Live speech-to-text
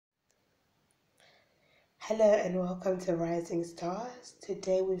Hello and welcome to Rising Stars.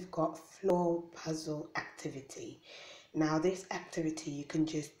 Today we've got floor puzzle activity. Now this activity you can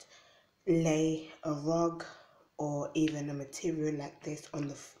just lay a rug or even a material like this on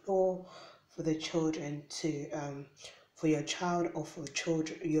the floor for the children to for your child or for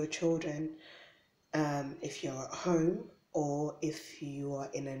your children if you're at home, or if you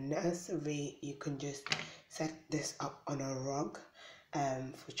are in a nursery, you can just set this up on a rug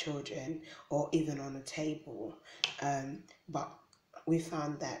for children, or even on a table. But we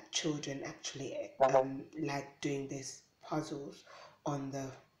found that children actually like doing these puzzles on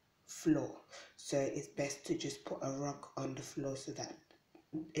the floor. So it's best to just put a rug on the floor so that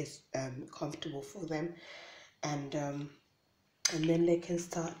it's comfortable for them. And then they can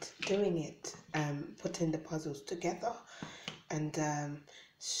start doing it, putting the puzzles together. And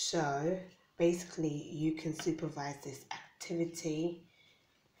so basically you can supervise this activity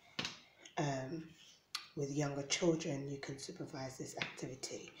with younger children. You can supervise this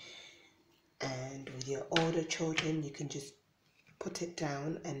activity, and with your older children you can just put it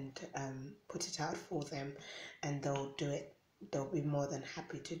down and put it out for them, and they'll do it. They'll be more than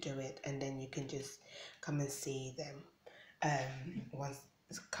happy to do it, and then you can just come and see them once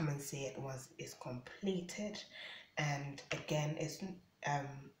come and see it once it's completed. And again, it's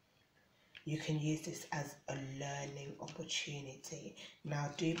you can use this as a learning opportunity. Now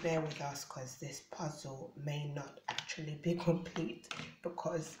do bear with us, because this puzzle may not actually be complete,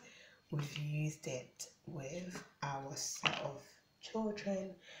 because we've used it with our set of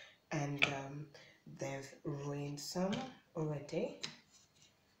children, and they've ruined some already.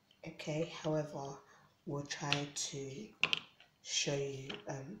 Okay, however, we'll try to show you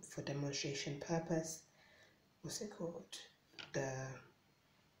for demonstration purpose, what's it called, the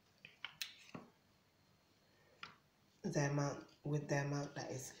amount that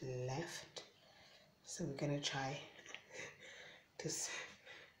is left. So we're gonna try to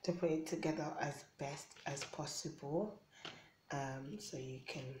put it together as best as possible, so you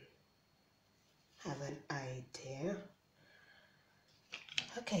can have an idea.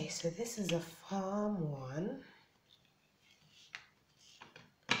 Okay, so this is a farm one.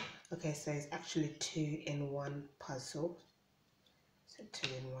 Okay, so it's actually 2-in-1 puzzle. So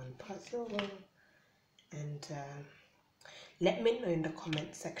 2-in-1 puzzle, and let me know in the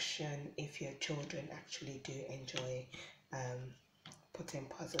comment section if your children actually do enjoy putting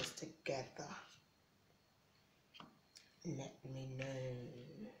puzzles together. Let me know.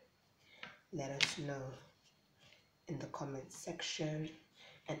 Let us know in the comment section.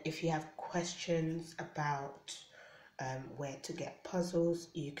 And if you have questions about where to get puzzles,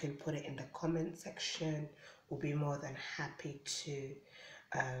 you can put it in the comment section. We'll be more than happy to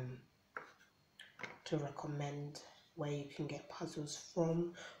recommend where you can get puzzles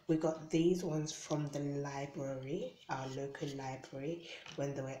from. We got these ones from the library, our local library,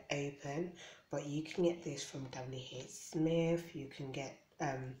 when they were open, but you can get this from WH Smith. You can get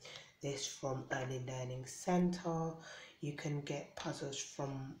this from Early Learning Center. You can get puzzles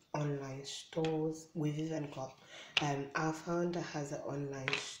from online stores. We've even got our founder has an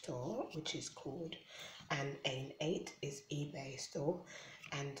online store which is called An8 is eBay store,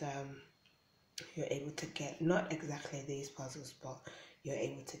 and you're able to get not exactly these puzzles, but you're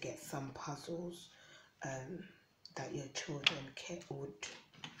able to get some puzzles that your children would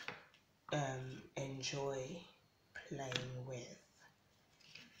enjoy playing with.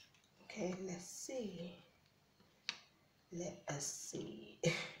 Okay, let's see. Let us see.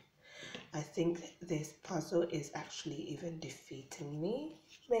 I think this puzzle is actually even defeating me,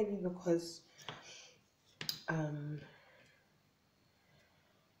 maybe because I'm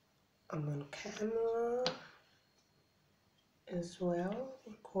on camera as well,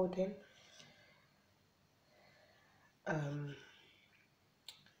 recording.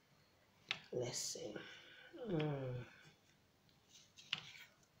 Let's see.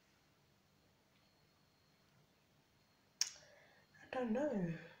 I don't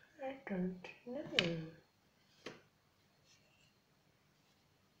know.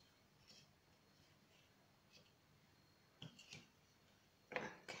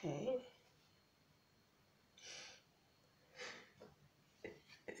 Okay.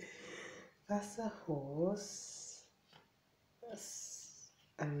 That's a horse. That's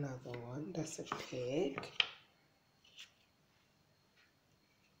another one. That's a pig.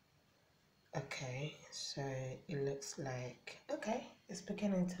 Okay, so it looks like, okay, it's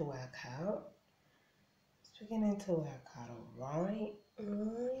beginning to work out. It's beginning to work out. Alright.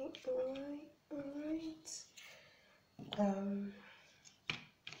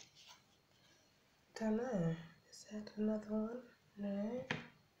 Don't know. Is that another one? No.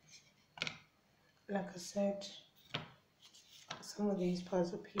 like I said, some of these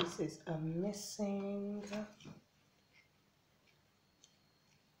puzzle pieces are missing.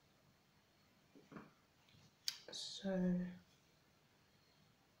 So,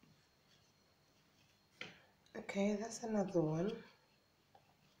 okay, that's another one.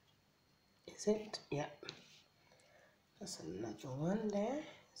 Is it? Yeah. That's another one there.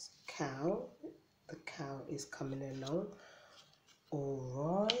 It's a cow. The cow is coming along.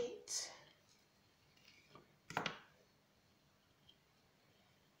 All right.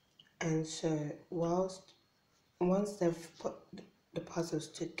 And so once they've put the puzzles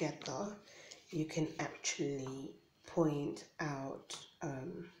together, you can actually point out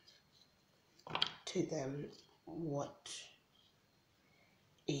to them what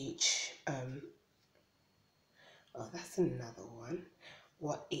each oh, that's another one,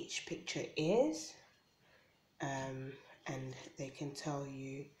 what each picture is, and they can tell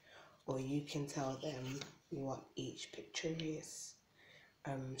you, or you can tell them what each picture is,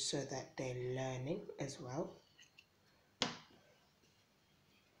 so that they're learning as well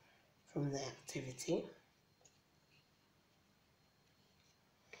from the activity.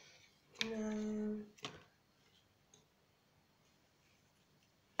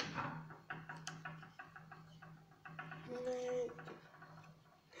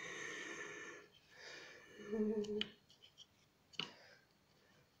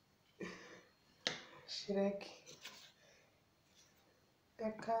 Should I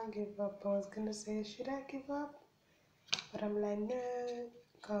can't give up. I was gonna say, should I give up? But I'm like, no,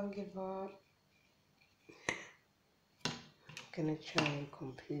 can't give up. Gonna try and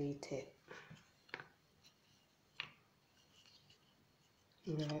complete it.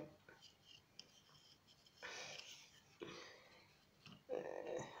 Right.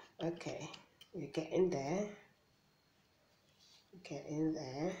 Okay, we're getting there. Getting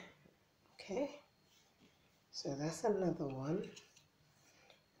there. Okay. So that's another one.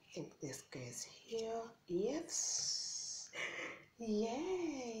 I think this goes here. Yes. Yay.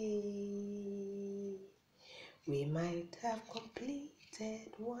 We might have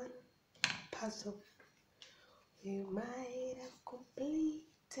completed one puzzle. We might have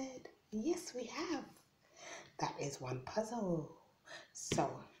completed. Yes, we have. That is one puzzle.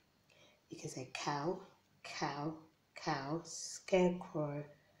 So you can say cow, cow, cow, scarecrow,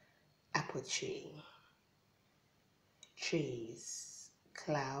 apple tree, trees,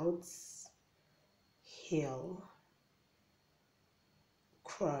 clouds, hill,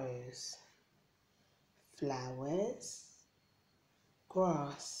 crows, flowers,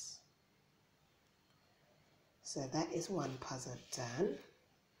 grass. So that is one puzzle done.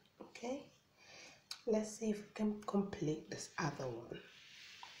 Okay, let's see if we can complete this other one,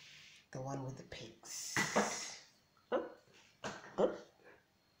 the one with the pigs. Oh, oh.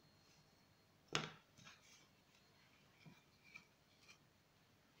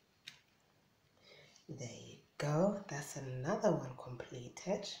 There you go, that's another one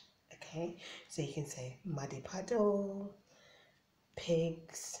completed. Okay, so you can say muddy puddle,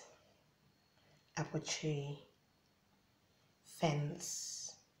 pigs, apple tree,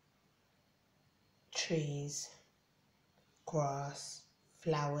 fence, trees, grass,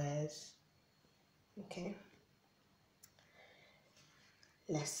 flowers. Okay,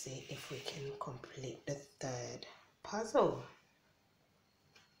 let's see if we can complete the third puzzle.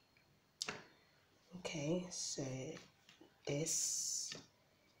 Okay, so this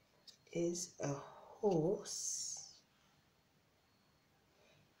is a horse.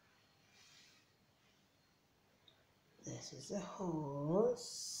 This is a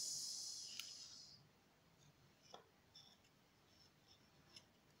horse.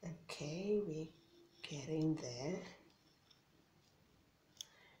 Okay, we're getting there.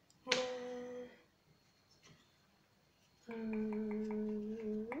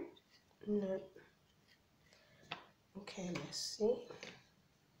 No. Okay, let's see.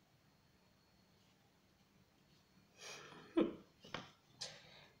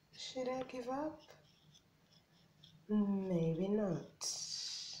 Should I give up? Maybe not.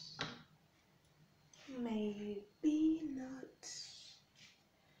 Maybe not.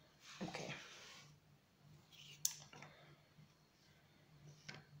 Okay.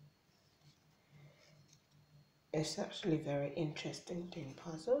 It's actually very interesting doing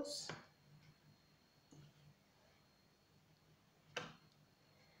puzzles.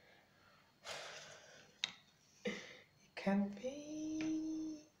 It can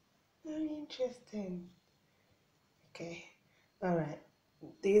be very interesting. Okay. All right.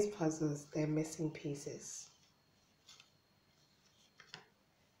 These puzzles, they're missing pieces.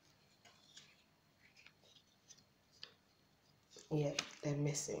 Yep, they're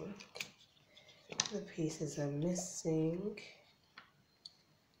missing. The pieces are missing.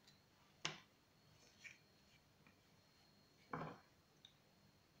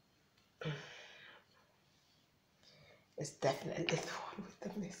 It's definitely the one with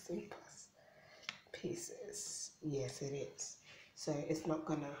the missing pieces. Yes, it is. So it's not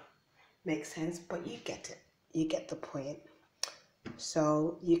gonna make sense, but you get it. You get the point.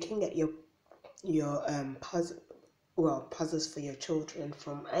 So you can get your puzzles for your children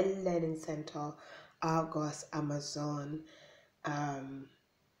from any learning center, Argos, Amazon.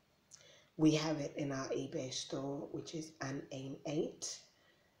 We have it in our eBay store, which is an AIM 8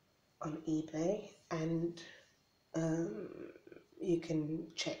 on eBay, and you can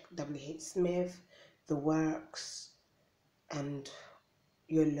check WH Smith, The Works, and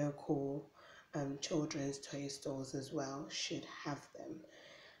your local children's toy stores as well should have them.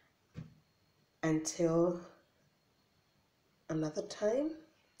 Until another time,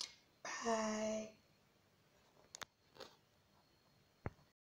 bye.